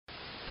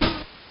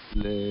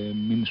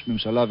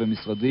לממשלה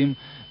ומשרדים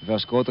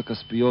וההשקעות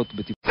הכספיות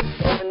בטיפול.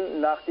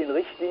 Nach den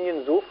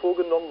Richtlinien so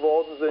vorgenommen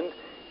worden sind,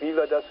 wie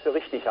wir das für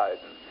richtig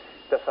halten.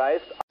 Das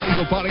heißt,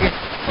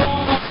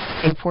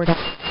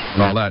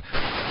 all that.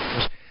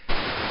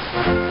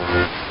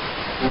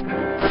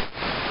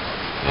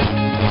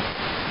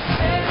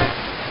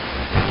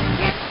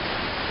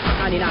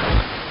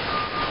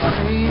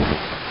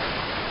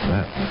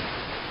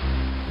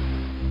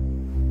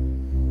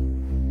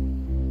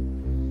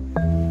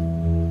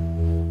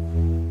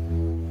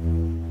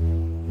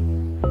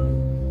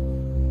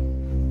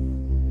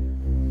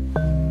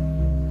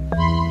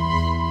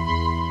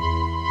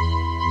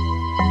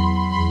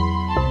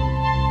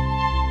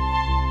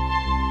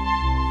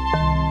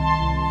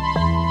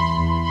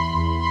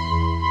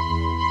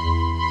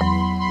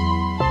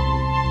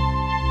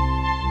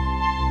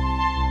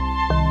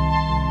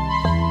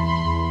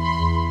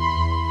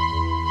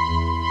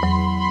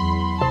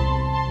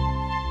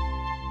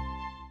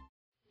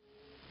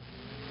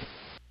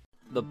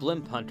 The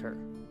Blimp Hunter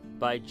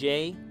by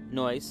J.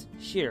 Noyce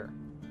Shearer.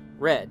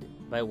 Read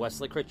by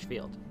Wesley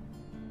Critchfield.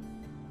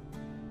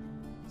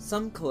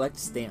 Some collect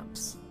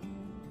stamps.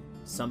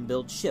 Some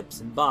build ships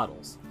and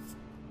bottles.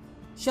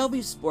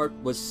 Shelby Sport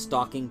was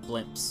stalking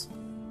blimps.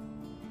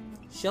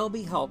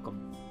 Shelby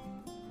Holcomb.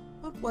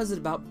 What was it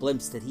about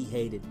blimps that he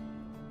hated?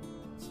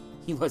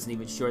 He wasn't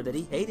even sure that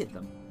he hated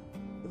them.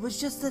 It was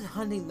just that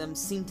hunting them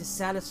seemed to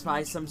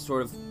satisfy some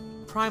sort of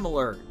primal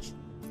urge.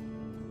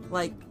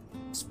 Like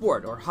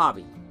sport or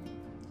hobby.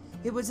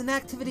 It was an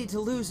activity to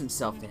lose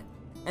himself in,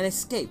 an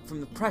escape from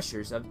the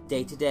pressures of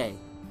day-to-day,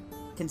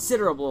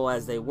 considerable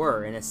as they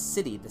were in a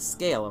city the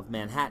scale of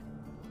Manhattan.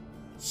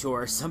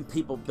 Sure, some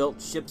people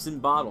built ships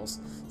and bottles,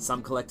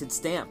 some collected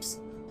stamps,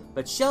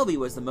 but Shelby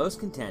was the most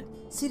content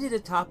seated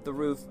atop the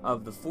roof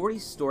of the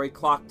 40-story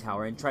clock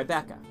tower in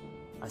Tribeca,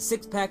 a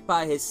six-pack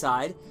by his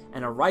side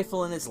and a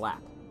rifle in his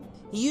lap.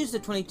 He used a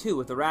 .22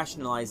 with the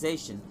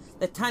rationalization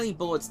that tiny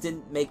bullets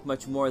didn't make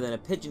much more than a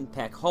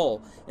pigeon-peck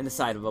hole in the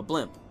side of a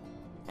blimp,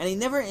 and he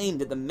never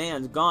aimed at the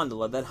manned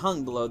gondola that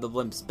hung below the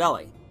blimp's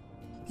belly.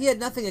 He had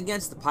nothing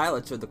against the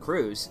pilots or the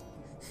crews.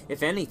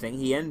 If anything,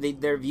 he envied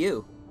their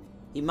view.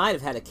 He might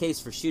have had a case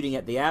for shooting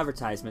at the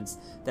advertisements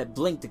that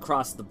blinked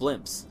across the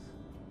blimps,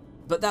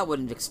 but that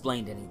wouldn't have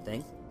explained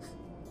anything.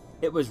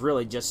 It was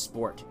really just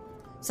sport.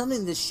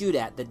 Something to shoot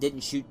at that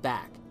didn't shoot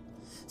back.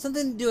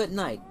 Something to do at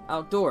night,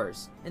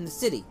 outdoors, in the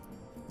city,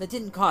 that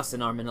didn't cost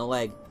an arm and a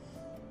leg.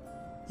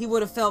 He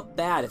would have felt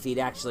bad if he'd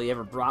actually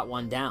ever brought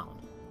one down.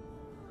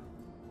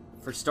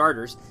 For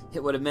starters,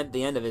 it would have meant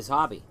the end of his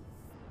hobby.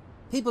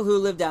 People who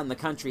lived out in the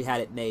country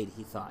had it made,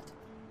 he thought.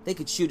 They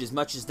could shoot as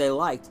much as they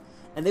liked,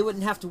 and they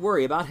wouldn't have to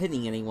worry about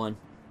hitting anyone.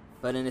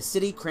 But in a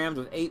city crammed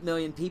with 8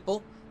 million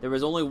people, there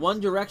was only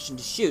one direction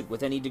to shoot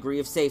with any degree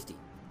of safety,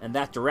 and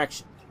that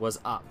direction was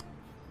up.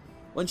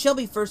 When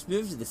Shelby first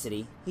moved to the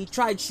city, he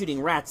tried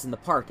shooting rats in the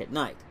park at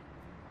night,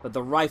 but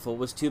the rifle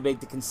was too big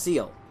to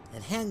conceal,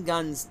 and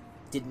handguns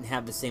didn't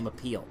have the same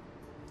appeal.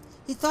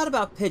 He thought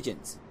about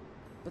pigeons,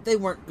 but they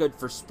weren't good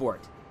for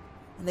sport,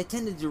 and they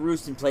tended to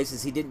roost in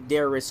places he didn't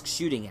dare risk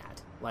shooting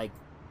at, like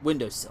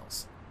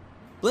windowsills.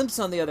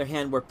 Blimps, on the other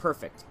hand, were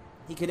perfect.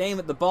 He could aim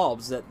at the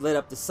bulbs that lit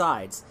up the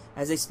sides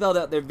as they spelled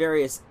out their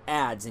various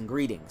ads and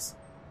greetings.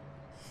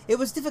 It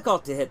was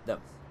difficult to hit them,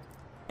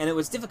 and it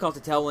was difficult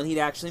to tell when he'd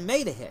actually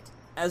made a hit,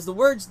 as the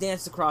words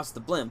danced across the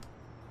blimp,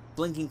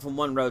 blinking from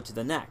one row to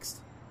the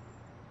next.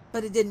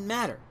 But it didn't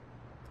matter.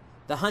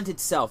 The hunt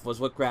itself was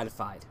what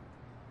gratified.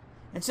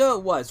 And so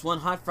it was, one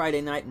hot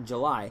Friday night in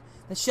July,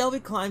 that Shelby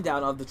climbed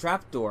out of the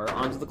trap door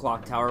onto the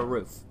clock tower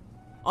roof.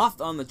 Off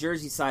on the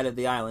Jersey side of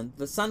the island,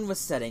 the sun was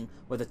setting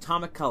with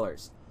atomic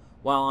colors,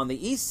 while on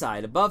the east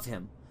side, above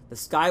him, the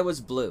sky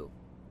was blue.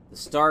 The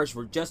stars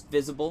were just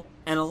visible,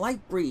 and a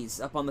light breeze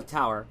up on the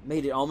tower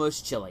made it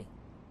almost chilly.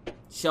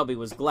 Shelby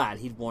was glad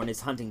he'd worn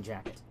his hunting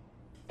jacket.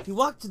 He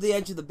walked to the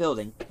edge of the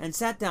building and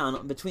sat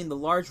down between the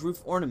large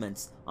roof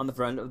ornaments on the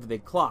front of the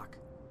big clock.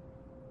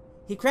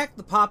 He cracked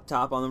the pop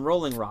top on the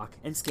rolling rock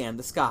and scanned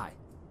the sky.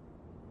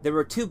 There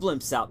were 2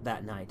 blimps out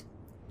that night.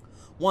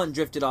 One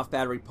drifted off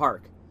Battery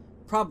Park,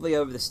 probably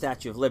over the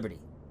Statue of Liberty.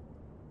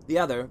 The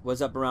other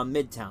was up around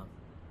Midtown.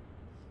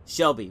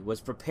 Shelby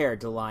was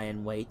prepared to lie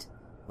in wait,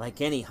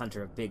 like any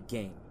hunter of big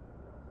game.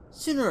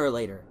 Sooner or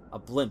later, a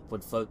blimp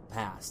would float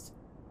past.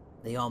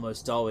 They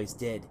almost always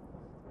did,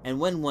 and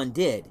when one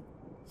did,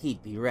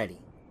 he'd be ready.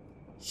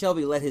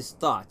 Shelby let his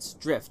thoughts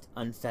drift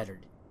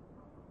unfettered.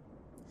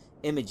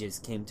 Images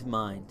came to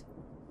mind.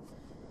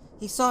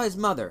 He saw his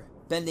mother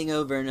bending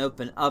over an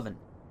open oven,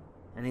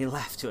 and he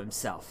laughed to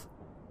himself.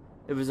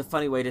 It was a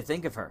funny way to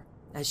think of her,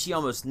 as she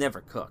almost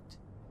never cooked.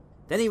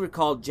 Then he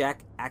recalled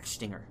Jack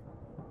Axtinger,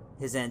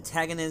 his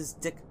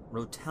antagonistic,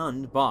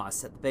 rotund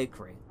boss at the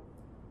bakery.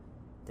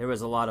 There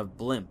was a lot of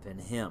blimp in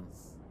him.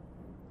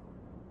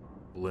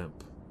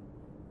 Blimp,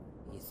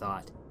 he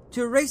thought.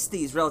 To erase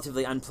these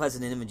relatively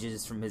unpleasant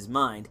images from his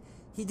mind,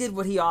 he did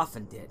what he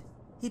often did.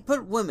 He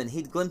put women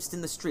he'd glimpsed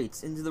in the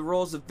streets into the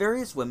roles of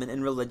various women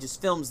in religious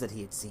films that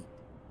he had seen.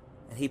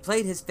 and he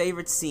played his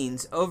favorite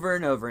scenes over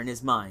and over in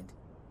his mind,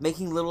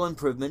 making little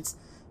improvements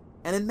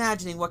and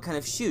imagining what kind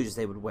of shoes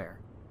they would wear.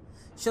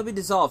 Shelby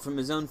dissolved from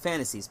his own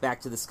fantasies back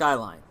to the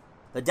skyline.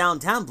 The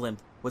downtown blimp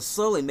was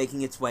slowly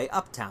making its way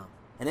uptown.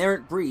 An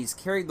errant breeze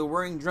carried the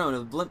whirring drone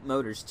of blimp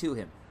motors to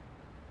him.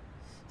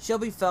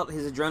 Shelby felt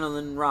his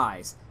adrenaline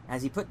rise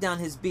as he put down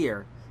his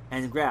beer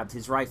and grabbed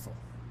his rifle.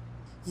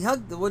 He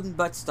hugged the wooden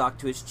buttstock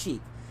to his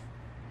cheek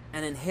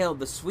and inhaled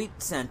the sweet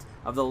scent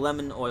of the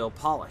lemon oil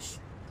polish.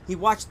 He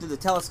watched through the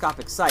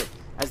telescopic sight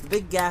as the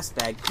big gas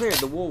bag cleared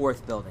the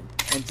Woolworth building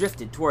and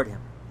drifted toward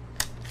him.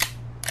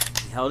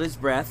 He held his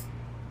breath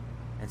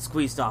and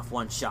squeezed off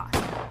one shot.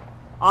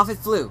 Off it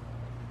flew.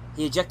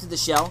 He ejected the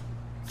shell,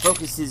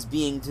 focused his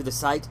being to the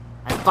sight,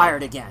 and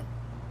fired again.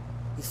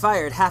 He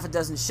fired half a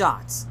dozen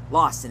shots,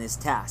 lost in his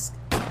task.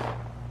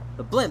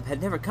 The blimp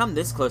had never come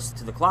this close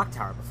to the clock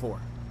tower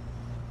before.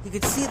 He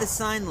could see the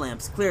sign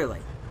lamps clearly.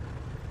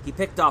 He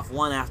picked off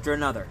one after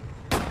another.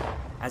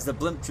 As the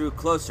blimp drew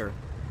closer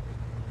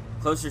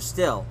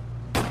still,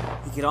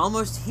 he could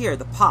almost hear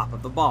the pop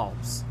of the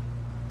bulbs.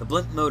 The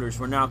blimp motors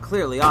were now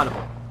clearly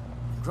audible,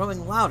 and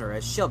growing louder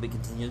as Shelby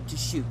continued to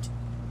shoot.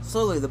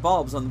 Slowly the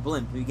bulbs on the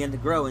blimp began to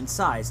grow in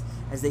size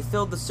as they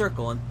filled the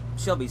circle in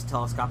Shelby's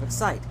telescopic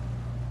sight.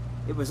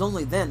 It was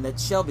only then that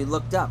Shelby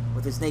looked up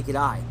with his naked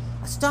eye,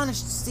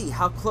 astonished to see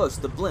how close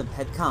the blimp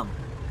had come.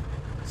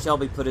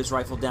 Shelby put his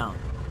rifle down.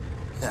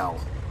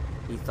 Hell,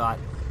 He thought.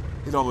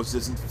 it almost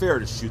isn't fair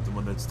to shoot them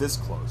when it's this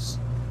close.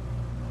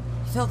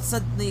 He felt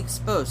suddenly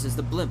exposed as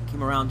the blimp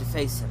came around to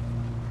face him.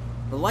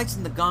 The lights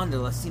in the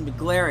gondola seemed to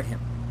glare at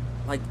him,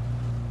 like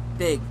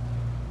big,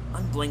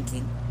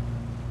 unblinking,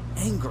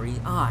 angry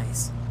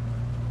eyes.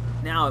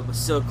 Now it was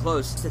so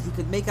close that he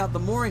could make out the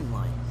mooring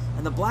line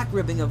and the black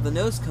ribbing of the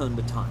nose cone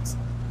batons.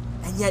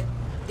 And yet,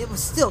 it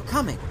was still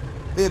coming.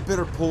 They had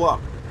better pull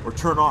up or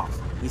turn off.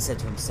 He said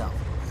to himself.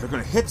 They're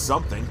going to hit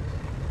something.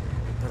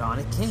 But on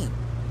it came,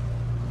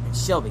 and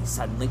Shelby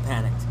suddenly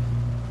panicked.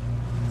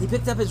 He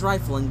picked up his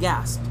rifle and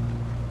gasped.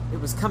 It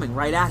was coming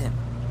right at him,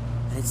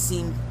 and it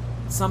seemed,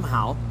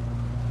 somehow,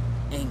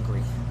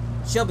 angry.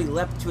 Shelby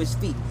leapt to his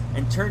feet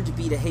and turned to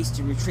beat a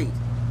hasty retreat,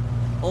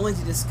 only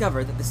to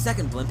discover that the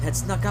second blimp had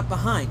snuck up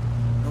behind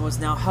and was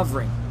now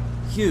hovering,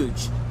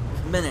 huge,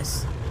 with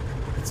menace,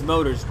 its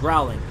motors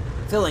growling,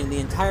 filling the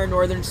entire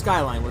northern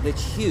skyline with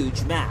its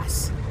huge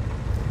mass.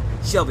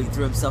 Shelby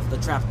threw himself at the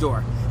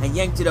trapdoor and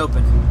yanked it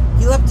open.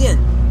 He leapt in,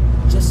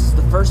 just as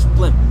the first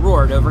blimp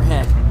roared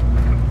overhead.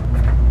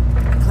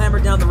 He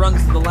clambered down the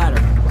rungs of the ladder,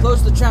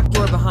 closed the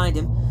trapdoor behind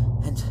him,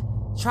 and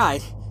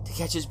tried to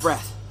catch his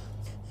breath.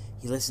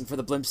 He listened for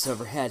the blimps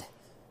overhead.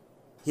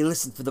 He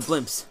listened for the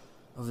blimps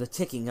over the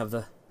ticking of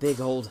the big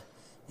old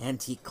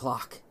antique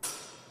clock.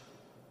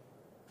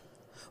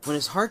 When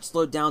his heart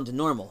slowed down to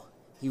normal,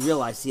 he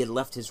realized he had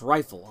left his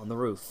rifle on the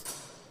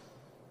roof.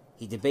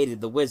 He debated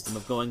the wisdom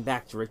of going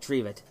back to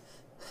retrieve it,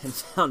 and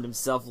found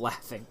himself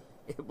laughing.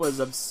 It was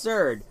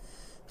absurd.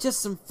 Just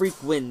some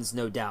freak winds,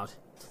 no doubt.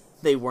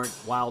 They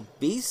weren't wild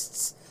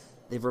beasts.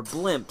 They were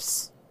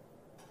blimps.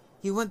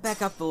 He went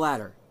back up the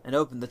ladder and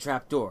opened the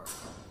trapdoor,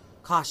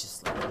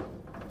 cautiously.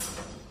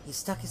 He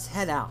stuck his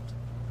head out.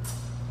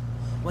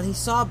 When he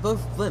saw both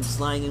blimps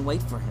lying in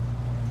wait for him,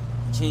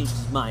 he changed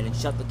his mind and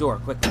shut the door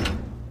quickly.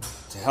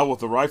 To hell with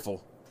the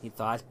rifle, he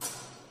thought.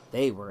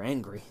 They were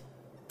angry.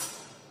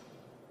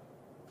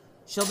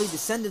 Shelby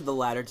descended the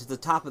ladder to the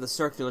top of the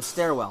circular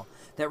stairwell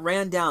that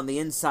ran down the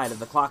inside of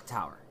the clock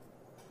tower.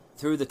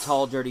 Through the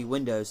tall, dirty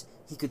windows,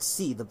 he could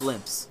see the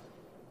blimps.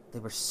 They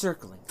were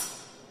circling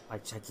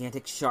like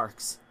gigantic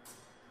sharks.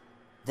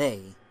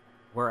 They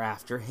were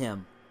after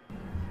him.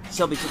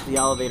 Shelby took the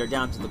elevator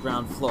down to the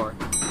ground floor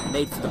and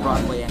made for the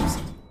Broadway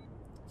exit.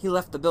 He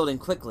left the building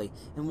quickly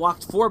and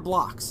walked 4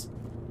 blocks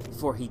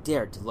before he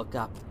dared to look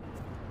up.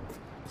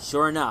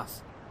 Sure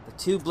enough, the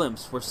 2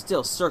 blimps were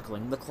still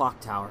circling the clock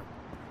tower.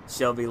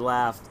 Shelby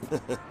laughed.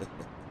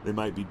 They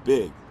might be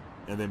big,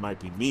 and they might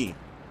be mean.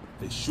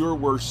 They sure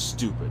were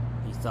stupid,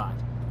 he thought.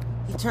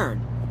 He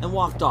turned and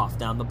walked off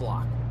down the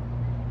block,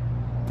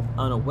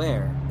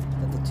 unaware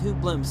that the 2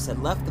 blimps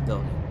had left the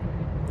building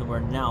and were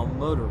now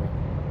motoring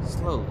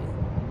slowly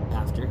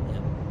after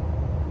him.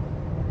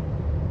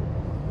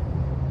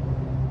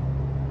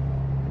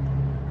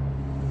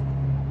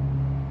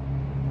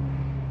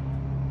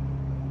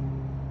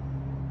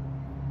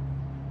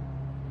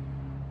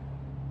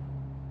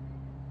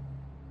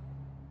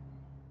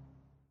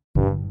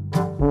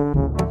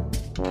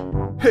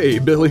 Hey,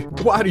 Billy,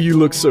 why do you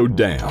look so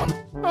down?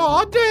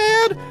 Aw,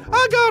 Dad,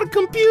 I got a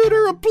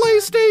computer, a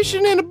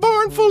PlayStation, and a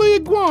barn full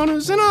of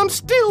iguanas, and I'm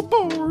still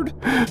bored.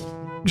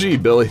 Gee,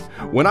 Billy,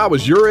 when I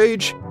was your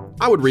age,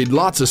 I would read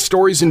lots of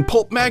stories in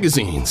pulp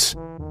magazines.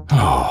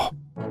 Oh,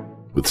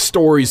 with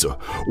stories of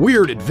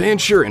weird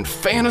adventure and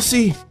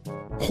fantasy,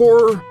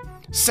 horror,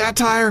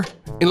 satire,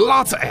 and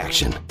lots of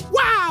action.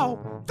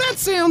 Wow, that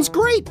sounds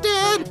great,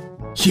 Dad.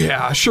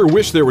 Yeah, I sure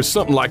wish there was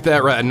something like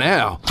that right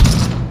now.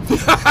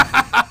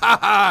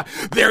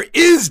 There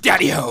is,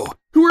 Daddy-O!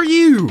 Who are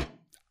you?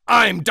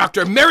 I'm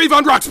Dr. Mary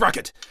Von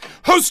Rocksprocket,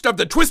 host of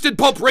the Twisted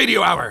Pulp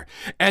Radio Hour.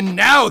 And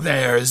now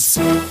there's...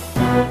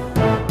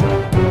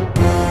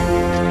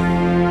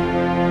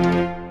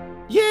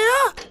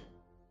 Yeah?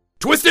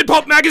 Twisted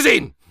Pulp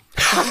Magazine!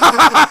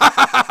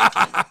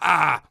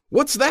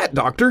 What's that,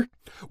 Doctor?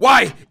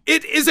 Why,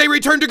 it is a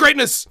return to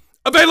greatness!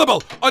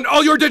 Available on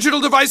all your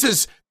digital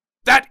devices!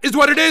 That is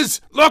what it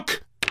is!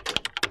 Look!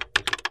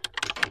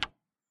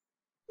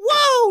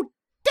 Whoa!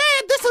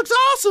 Dad, this looks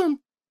awesome!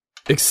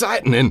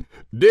 Exciting and,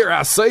 dare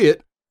I say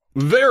it,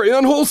 very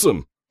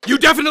unwholesome. You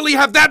definitely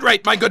have that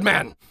right, my good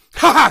man!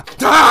 Ha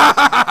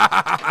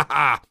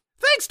ha!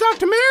 Thanks,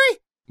 Dr. Mary!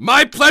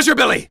 My pleasure,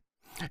 Billy!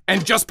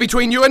 And just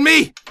between you and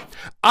me,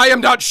 I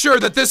am not sure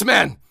that this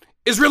man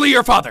is really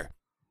your father.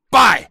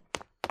 Bye!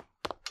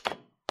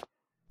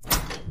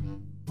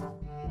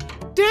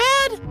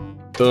 Dad?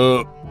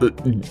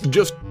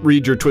 Just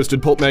read your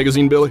Twisted Pulp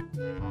magazine, Billy.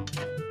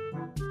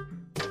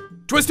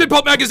 Twisted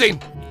Pulp magazine,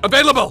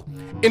 available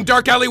in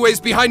dark alleyways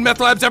behind meth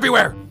labs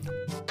everywhere,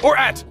 or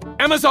at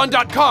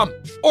Amazon.com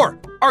or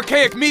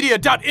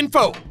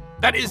archaicmedia.info.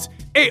 That is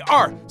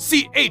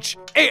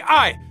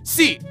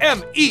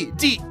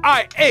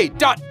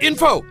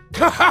ARCHAICMEDIA.info.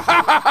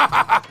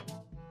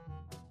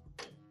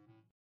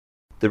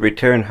 The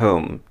Return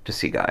Home to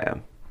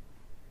Sigaya.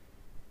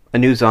 A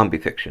new zombie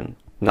fiction,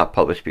 not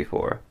published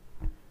before,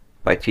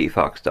 by T.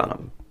 Fox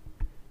Dunham.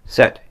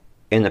 Set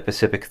in the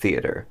Pacific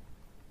Theater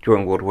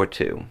during World War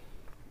II.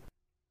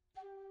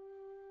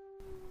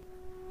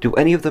 Do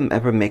any of them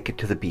ever make it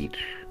to the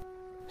beach?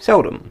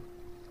 Seldom.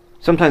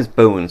 Sometimes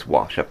bones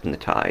wash up in the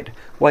tide,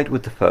 white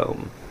with the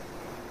foam.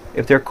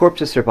 If their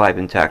corpses survive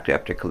intact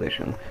after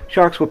collision,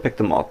 sharks will pick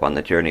them up on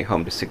the journey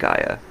home to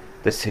Sigaya,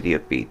 the city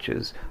of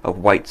beaches, of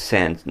white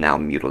sands now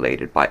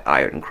mutilated by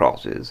iron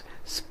crosses,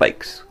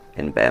 spikes,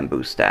 and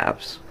bamboo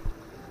staffs.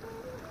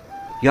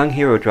 Young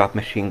Hiro dropped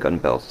machine gun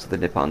belts to the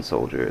Nippon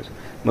soldiers,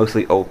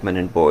 mostly old men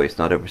and boys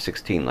not over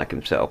 16 like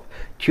himself,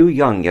 too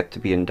young yet to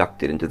be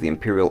inducted into the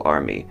Imperial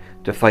Army,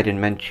 to fight in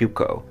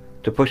Manchukuo,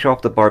 to push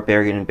off the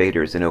barbarian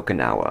invaders in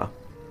Okinawa.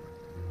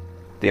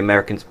 The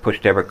Americans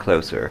pushed ever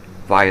closer,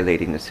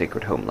 violating the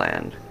sacred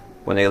homeland.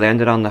 When they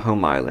landed on the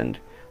home island,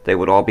 they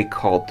would all be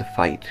called to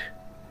fight.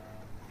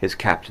 His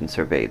captain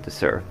surveyed the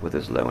surf with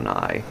his lone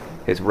eye,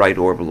 his right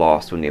orb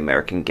lost when the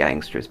American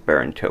gangsters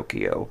burned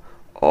Tokyo.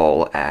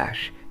 All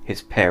ash.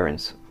 His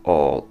parents,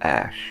 all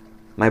ash.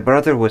 My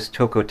brother was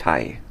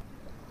Tokotai.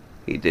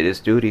 He did his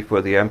duty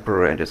for the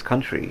Emperor and his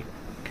country,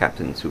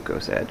 Captain Tsuko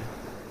said.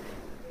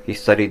 He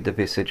studied the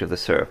visage of the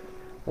surf,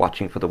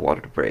 watching for the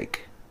water to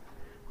break.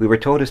 We were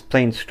told his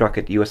plane struck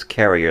at U.S.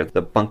 carrier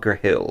the Bunker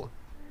Hill.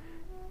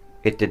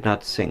 It did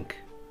not sink.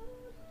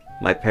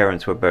 My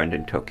parents were burned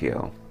in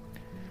Tokyo.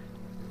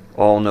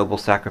 All noble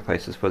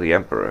sacrifices for the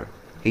Emperor.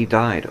 He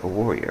died a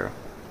warrior.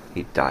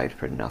 He died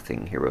for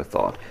nothing, Hiro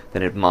thought,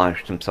 then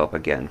admonished himself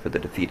again for the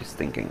defeatist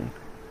thinking.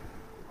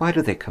 Why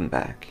do they come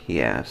back? He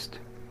asked.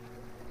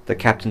 The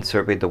captain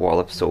surveyed the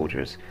wall of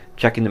soldiers,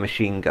 checking the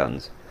machine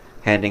guns,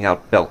 handing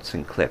out belts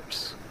and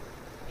clips.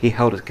 He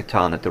held his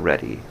katana at the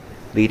ready,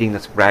 leading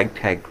this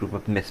ragtag group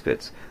of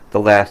misfits, the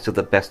last of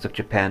the best of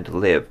Japan to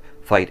live,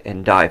 fight,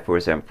 and die for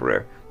his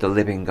emperor, the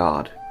living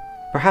god.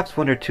 Perhaps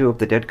one or two of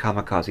the dead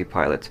kamikaze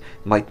pilots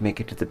might make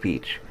it to the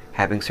beach,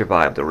 having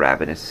survived the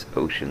ravenous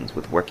oceans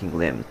with working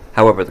limbs.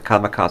 However, the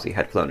kamikaze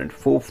had flown in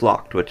full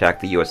flock to attack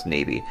the U.S.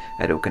 Navy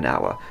at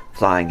Okinawa,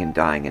 flying and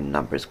dying in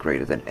numbers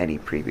greater than any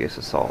previous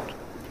assault.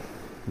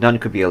 None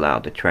could be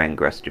allowed to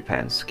transgress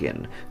Japan's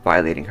skin,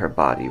 violating her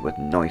body with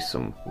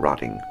noisome,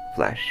 rotting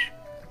flesh.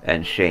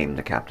 And shame,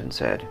 the captain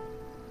said,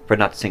 for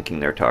not sinking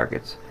their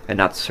targets, and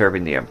not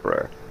serving the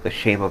Emperor, the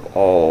shame of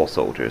all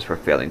soldiers for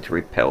failing to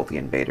repel the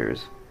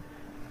invaders.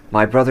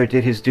 My brother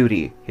did his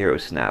duty, Hiro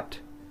snapped.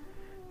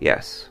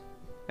 Yes,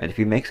 and if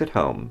he makes it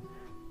home,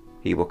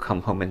 he will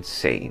come home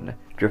insane,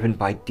 driven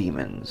by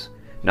demons.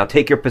 Now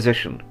take your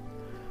position.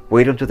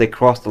 Wait until they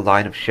cross the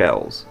line of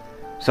shells.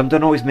 Some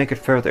don't always make it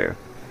further.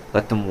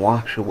 Let them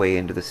wash away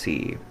into the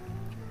sea.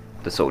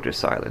 The soldiers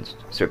silenced,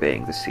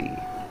 surveying the sea.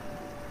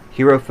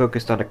 Hiro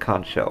focused on a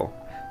conch shell,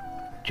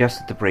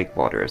 just at the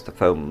breakwater as the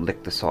foam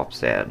licked the soft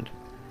sand.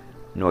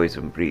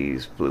 Noisome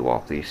breeze blew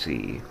off the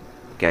sea,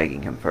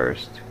 gagging him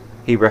first.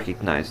 He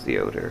recognized the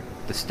odor,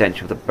 the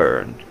stench of the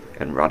burned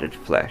and rotted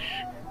flesh,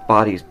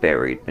 bodies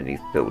buried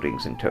beneath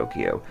buildings in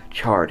Tokyo,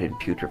 charred and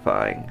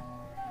putrefying.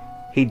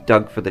 He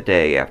dug for the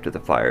day after the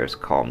fires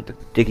calmed,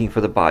 digging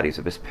for the bodies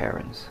of his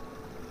parents.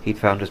 He'd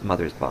found his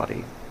mother's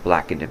body,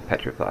 blackened and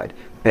petrified,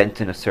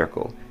 bent in a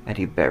circle, and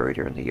he buried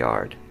her in the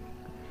yard.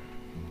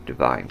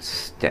 Divine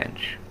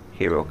stench,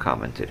 Hiro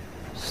commented.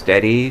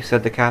 Steady,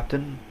 said the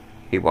captain.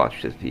 He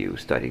watched his view,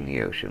 studying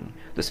the ocean.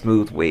 The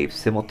smooth waves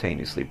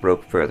simultaneously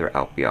broke further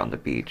out beyond the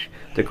beach.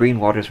 The green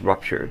waters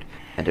ruptured,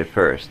 and at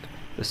first,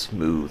 the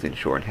smooth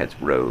inshorn heads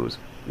rose,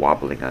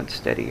 wobbling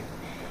unsteady.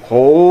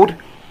 Hold!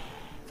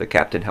 The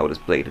captain held his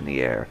blade in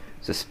the air,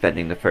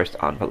 suspending the first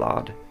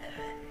enfilade.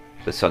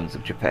 The sons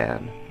of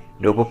Japan,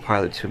 noble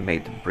pilots who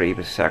made the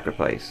bravest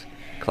sacrifice,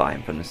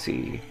 climbed from the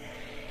sea.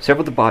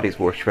 Several of the bodies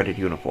wore shredded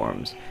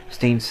uniforms,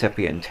 stained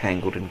sepia and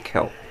tangled in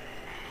kelp.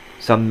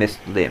 Some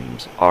missed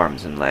limbs,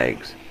 arms and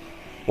legs.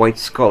 White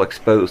skull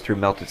exposed through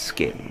melted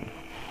skin.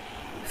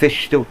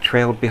 Fish still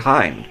trailed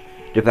behind,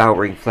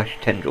 devouring flesh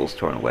tendrils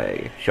torn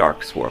away.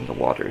 Sharks swarmed the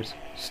waters,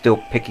 still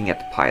picking at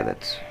the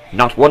pilots.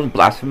 Not one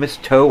blasphemous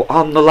toe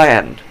on the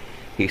land!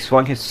 He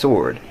swung his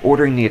sword,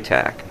 ordering the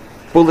attack.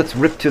 Bullets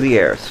ripped to the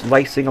air,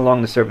 slicing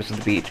along the surface of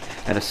the beach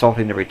and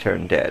assaulting the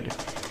returned dead.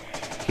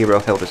 Hero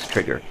held his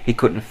trigger. He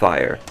couldn't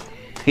fire.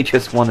 He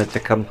just wanted to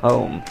come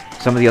home.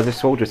 Some of the other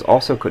soldiers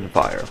also couldn't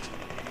fire.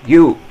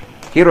 You!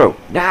 Hero!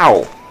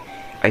 Now!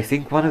 I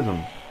think one of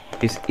them.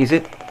 Is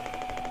it?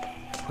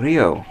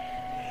 Rio.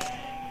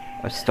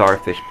 A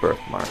starfish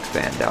birthmark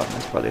fanned out on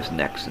his brother's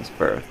neck since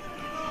birth.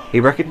 He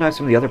recognized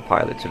some of the other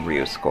pilots in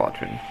Rio's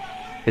squadron.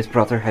 His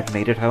brother had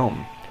made it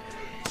home.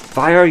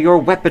 "Fire your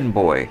weapon,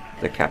 boy!"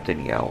 the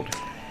captain yelled.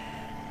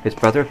 His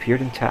brother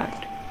appeared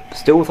intact,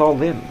 still with all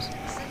limbs.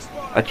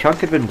 A chunk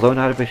had been blown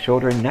out of his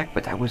shoulder and neck,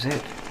 but that was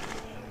it.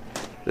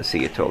 The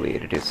sea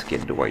exfoliated his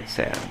skin to white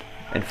sand,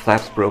 and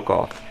flaps broke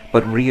off,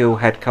 but Rio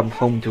had come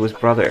home to his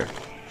brother.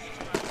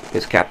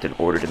 His captain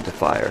ordered him to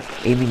fire,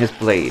 aiming his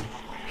blade.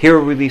 Hero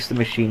released the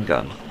machine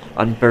gun,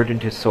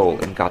 unburdened his soul,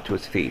 and got to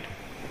his feet.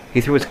 He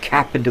threw his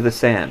cap into the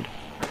sand.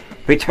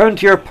 "Return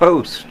to your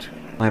post!"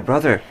 "My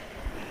brother."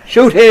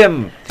 "Shoot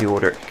him!" he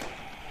ordered.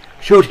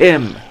 "Shoot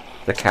him!"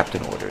 the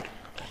captain ordered.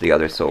 The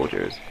other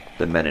soldiers,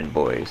 the men and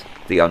boys,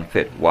 the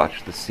unfit,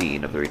 watched the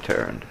scene of the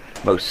return,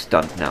 most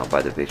stunned now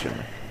by the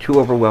vision, too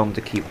overwhelmed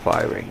to keep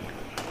firing.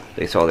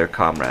 They saw their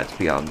comrades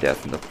beyond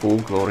death in the full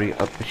glory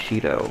of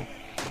Bushido.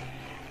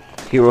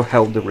 Hero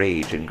held the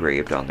rage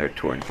engraved on their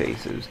torn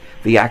faces,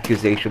 the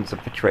accusations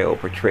of betrayal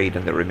portrayed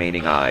in their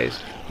remaining eyes.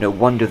 No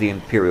wonder the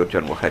Imperial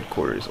General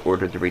Headquarters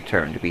ordered the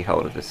return to be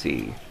held at the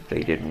sea.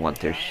 They didn't want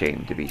their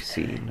shame to be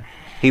seen.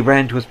 He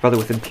ran to his brother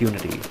with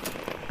impunity.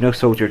 No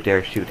soldier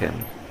dare shoot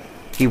him.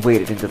 He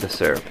waded into the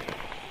surf.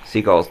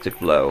 Seagulls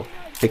dipped low,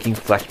 picking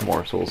flesh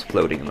morsels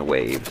floating in the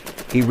waves.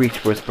 He reached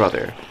for his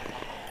brother.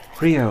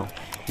 "Rio,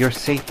 you're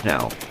safe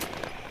now."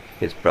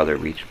 His brother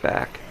reached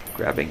back,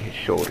 grabbing his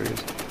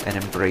shoulders, and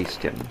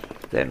embraced him.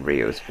 Then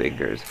Rio's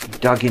fingers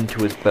dug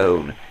into his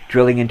bone,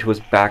 drilling into his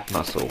back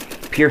muscle,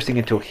 piercing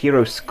until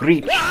Hero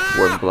screeched.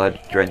 Warm blood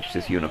drenched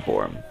his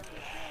uniform.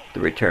 The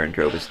return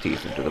drove his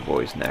teeth into the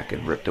boy's neck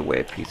and ripped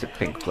away a piece of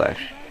pink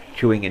flesh,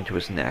 chewing into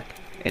his neck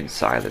and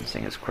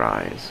silencing his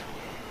cries.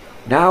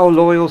 "Now,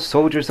 loyal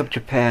soldiers of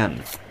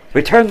Japan,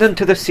 return them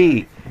to the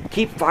sea.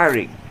 Keep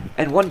firing,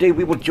 and one day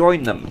we will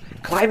join them,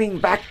 climbing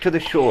back to the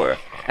shore,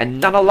 and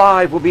none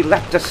alive will be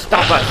left to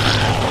stop us."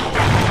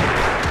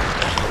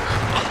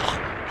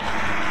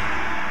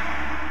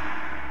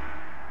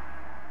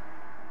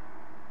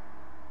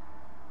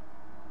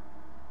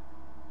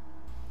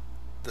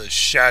 The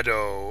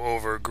Shadow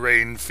over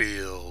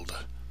Grainfield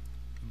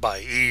by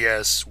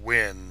E.S.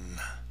 Wynne.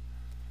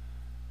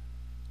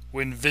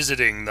 When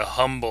visiting the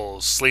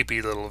humble,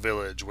 sleepy little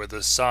village where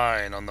the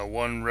sign on the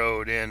one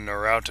road in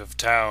or out of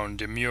town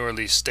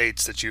demurely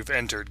states that you've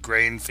entered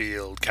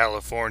Grainfield,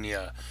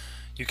 California,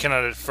 you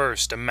cannot at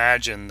first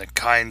imagine the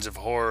kinds of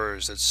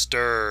horrors that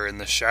stir in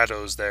the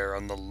shadows there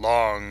on the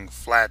long,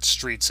 flat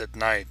streets at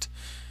night.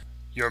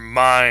 Your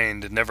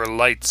mind never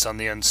lights on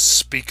the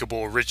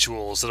unspeakable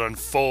rituals that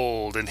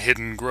unfold in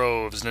hidden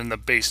groves and in the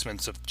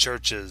basements of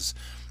churches,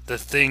 the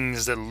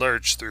things that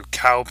lurch through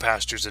cow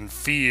pastures and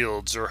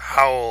fields, or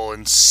howl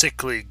in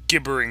sickly,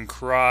 gibbering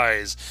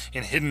cries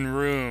in hidden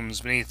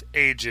rooms beneath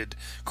aged,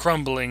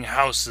 crumbling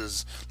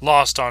houses,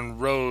 lost on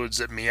roads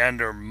that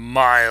meander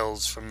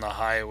miles from the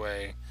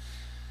highway.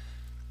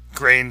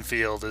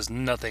 Grainfield is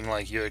nothing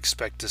like you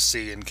expect to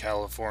see in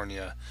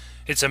California.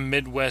 It's a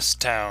Midwest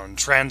town,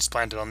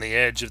 transplanted on the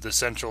edge of the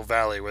Central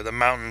Valley, where the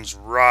mountains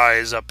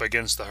rise up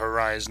against the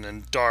horizon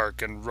in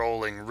dark and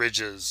rolling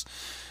ridges.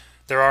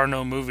 There are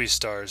no movie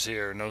stars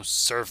here, no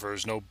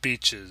surfers, no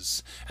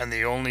beaches, and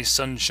the only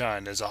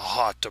sunshine is a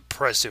hot,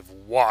 oppressive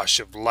wash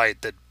of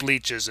light that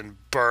bleaches and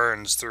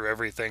burns through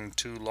everything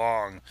too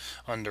long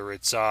under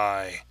its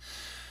eye.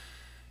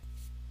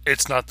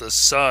 It's not the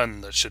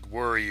sun that should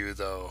worry you,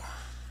 though,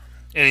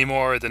 any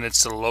more than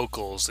it's the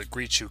locals that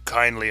greet you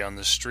kindly on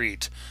the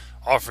street,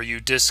 offer you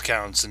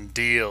discounts and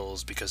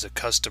deals because a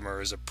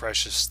customer is a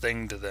precious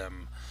thing to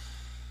them.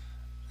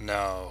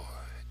 No,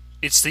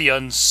 it's the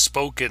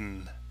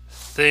unspoken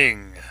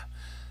thing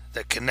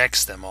that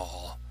connects them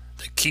all,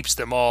 that keeps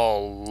them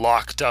all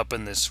locked up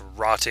in this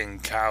rotting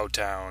cow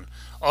town,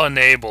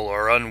 unable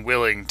or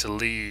unwilling to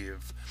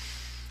leave.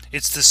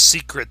 It's the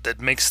secret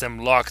that makes them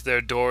lock their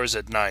doors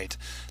at night,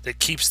 that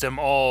keeps them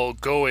all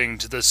going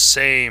to the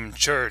same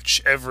church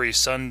every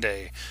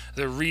Sunday,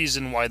 the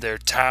reason why their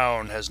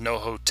town has no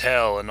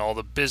hotel and all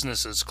the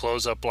businesses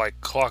close up like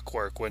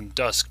clockwork when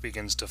dusk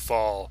begins to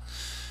fall.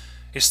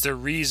 It's the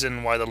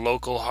reason why the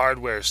local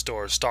hardware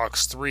store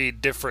stocks 3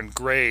 different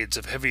grades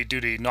of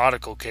heavy-duty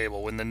nautical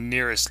cable when the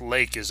nearest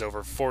lake is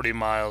over 40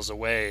 miles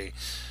away.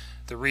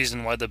 The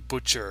reason why the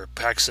butcher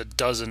packs a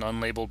dozen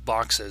unlabeled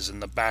boxes in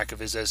the back of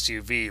his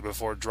SUV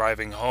before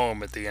driving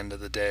home at the end of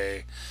the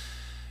day.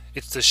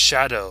 It's the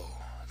shadow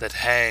that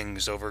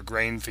hangs over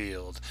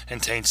Grainfield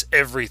and taints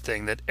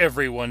everything that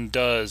everyone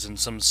does in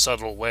some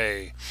subtle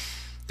way.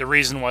 The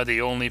reason why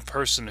the only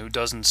person who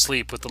doesn't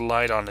sleep with the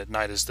light on at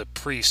night is the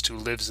priest who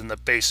lives in the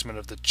basement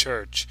of the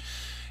church.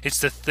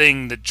 It's the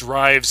thing that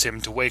drives him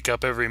to wake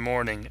up every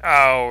morning,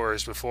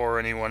 hours before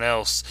anyone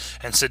else,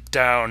 and sit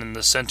down in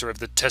the center of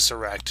the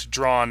tesseract,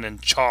 drawn in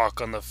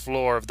chalk on the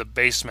floor of the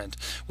basement,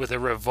 with a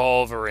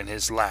revolver in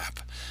his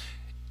lap.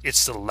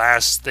 It's the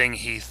last thing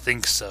he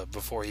thinks of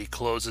before he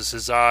closes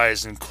his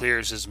eyes and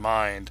clears his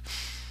mind,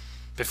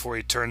 before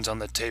he turns on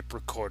the tape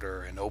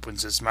recorder and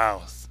opens his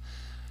mouth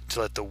to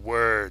let the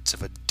words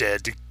of a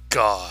dead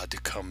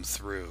god come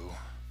through.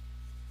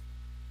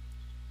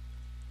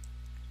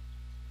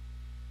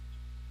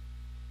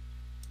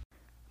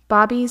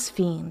 Bobby's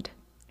Fiend,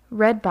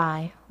 read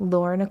by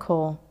Laura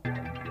Nicole.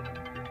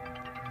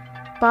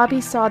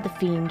 Bobby saw the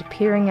fiend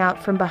peering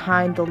out from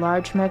behind the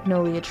large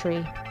magnolia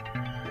tree.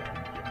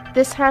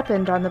 This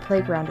happened on the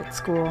playground at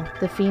school.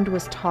 The fiend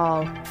was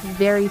tall,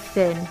 very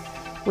thin,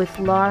 with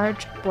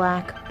large,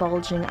 black,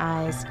 bulging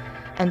eyes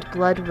and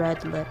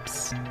blood-red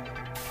lips.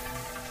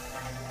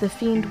 The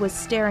fiend was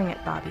staring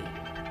at Bobby,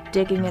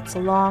 digging its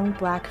long,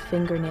 black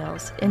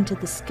fingernails into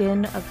the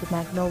skin of the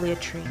magnolia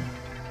tree.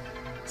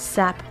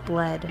 Sap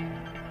bled.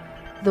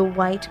 The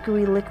white,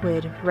 gooey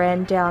liquid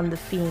ran down the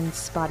fiend's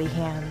spotty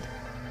hand.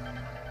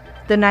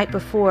 The night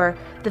before,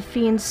 the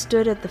fiend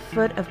stood at the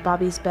foot of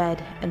Bobby's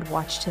bed and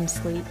watched him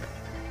sleep.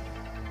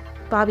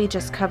 Bobby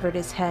just covered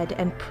his head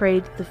and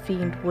prayed the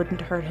fiend wouldn't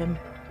hurt him.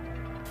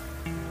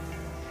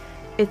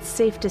 It's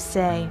safe to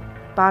say,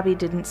 Bobby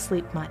didn't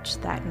sleep much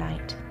that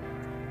night.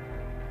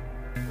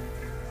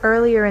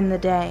 Earlier in the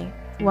day,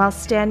 while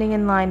standing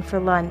in line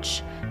for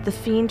lunch, the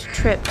fiend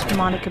tripped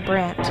Monica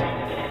Brandt.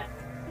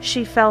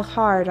 She fell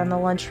hard on the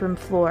lunchroom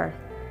floor,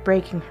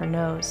 breaking her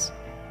nose.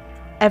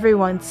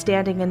 Everyone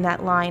standing in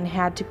that line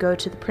had to go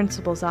to the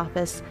principal's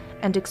office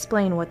and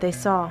explain what they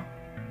saw.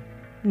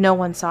 No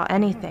one saw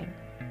anything,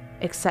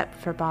 except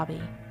for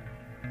Bobby.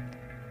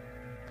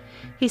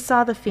 He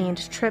saw the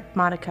fiend trip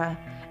Monica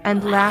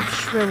and laughed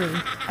shrilly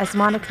as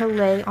Monica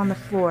lay on the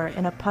floor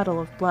in a puddle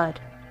of blood,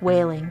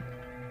 wailing.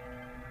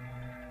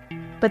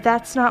 But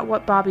that's not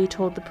what Bobby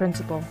told the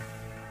principal.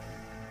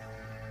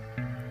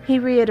 He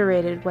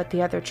reiterated what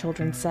the other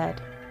children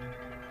said.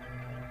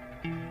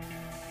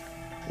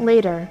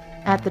 Later,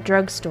 at the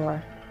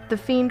drugstore, the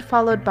fiend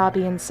followed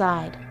Bobby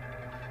inside.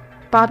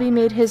 Bobby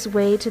made his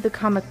way to the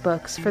comic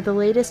books for the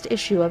latest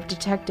issue of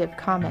Detective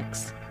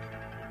Comics.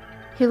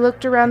 He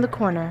looked around the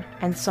corner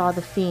and saw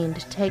the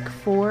fiend take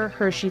 4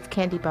 Hershey's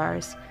candy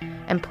bars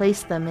and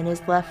place them in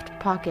his left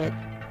pocket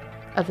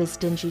of his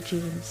dingy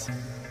jeans.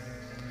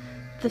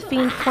 The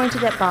fiend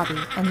pointed at Bobby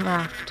and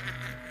laughed.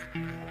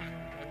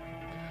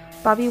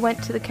 Bobby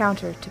went to the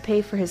counter to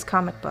pay for his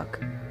comic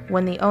book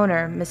when the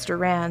owner, Mr.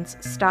 Rands,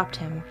 stopped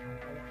him.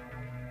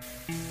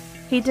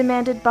 He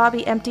demanded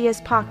Bobby empty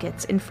his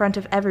pockets in front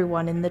of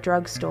everyone in the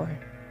drugstore.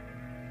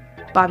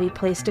 Bobby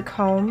placed a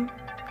comb,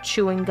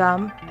 chewing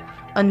gum,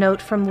 a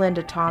note from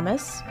Linda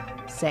Thomas,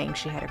 saying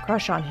she had a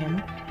crush on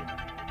him,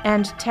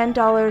 and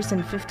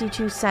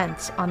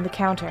 $10.52 on the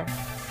counter.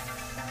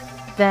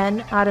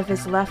 Then, out of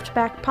his left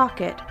back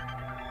pocket,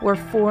 were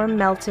 4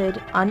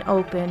 melted,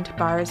 unopened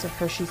bars of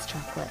Hershey's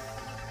chocolate.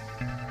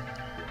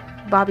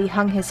 Bobby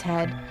hung his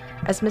head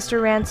as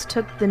Mr. Rance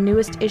took the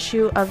newest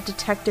issue of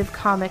Detective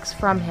Comics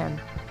from him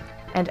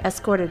and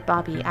escorted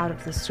Bobby out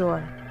of the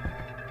store.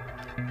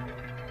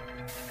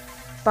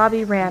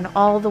 Bobby ran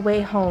all the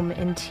way home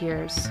in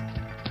tears.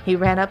 He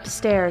ran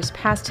upstairs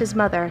past his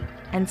mother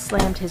and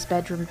slammed his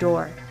bedroom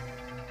door.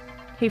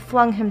 He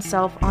flung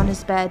himself on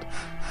his bed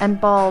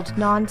and bawled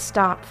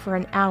non-stop for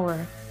an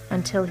hour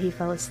until he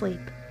fell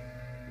asleep.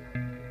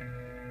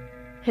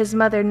 His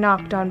mother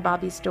knocked on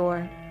Bobby's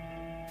door.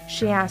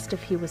 She asked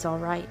if he was all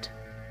right.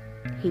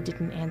 He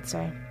didn't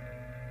answer.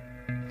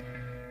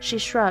 She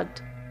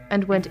shrugged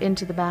and went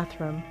into the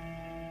bathroom.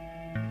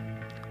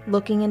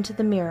 Looking into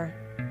the mirror,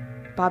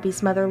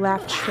 Bobby's mother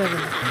laughed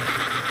shrilly.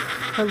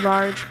 Her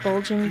large,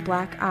 bulging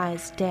black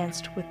eyes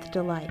danced with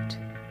delight.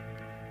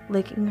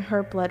 Licking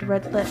her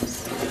blood-red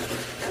lips,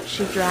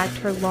 she dragged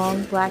her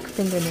long black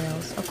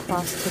fingernails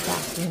across the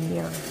bathroom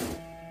mirror.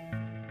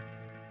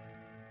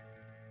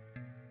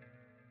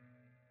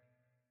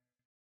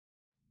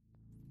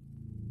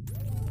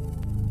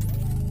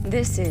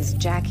 This is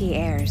Jackie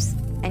Ayers,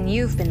 and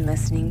you've been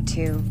listening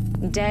to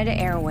Dead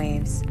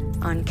Airwaves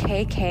on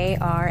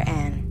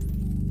KKRN.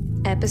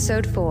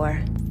 Episode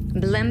 4,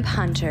 Blimp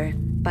Hunter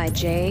by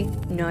J.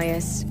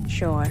 Noyes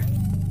Shore.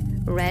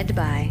 Read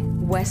by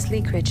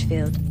Wesley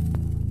Critchfield.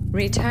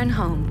 Return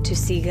Home to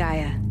See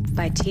Gaia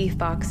by T.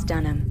 Fox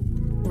Dunham.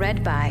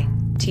 Read by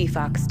T.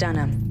 Fox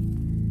Dunham.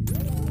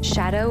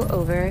 Shadow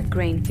Over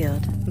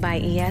Grainfield by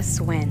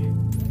E.S.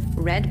 Wen.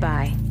 Read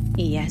by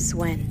E.S.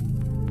 Wen.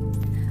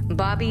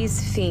 Bobby's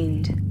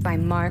Fiend by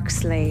Mark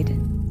Slade.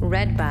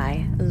 Read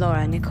by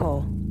Laura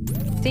Nicole.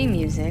 Theme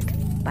music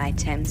by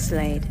Tim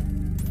Slade.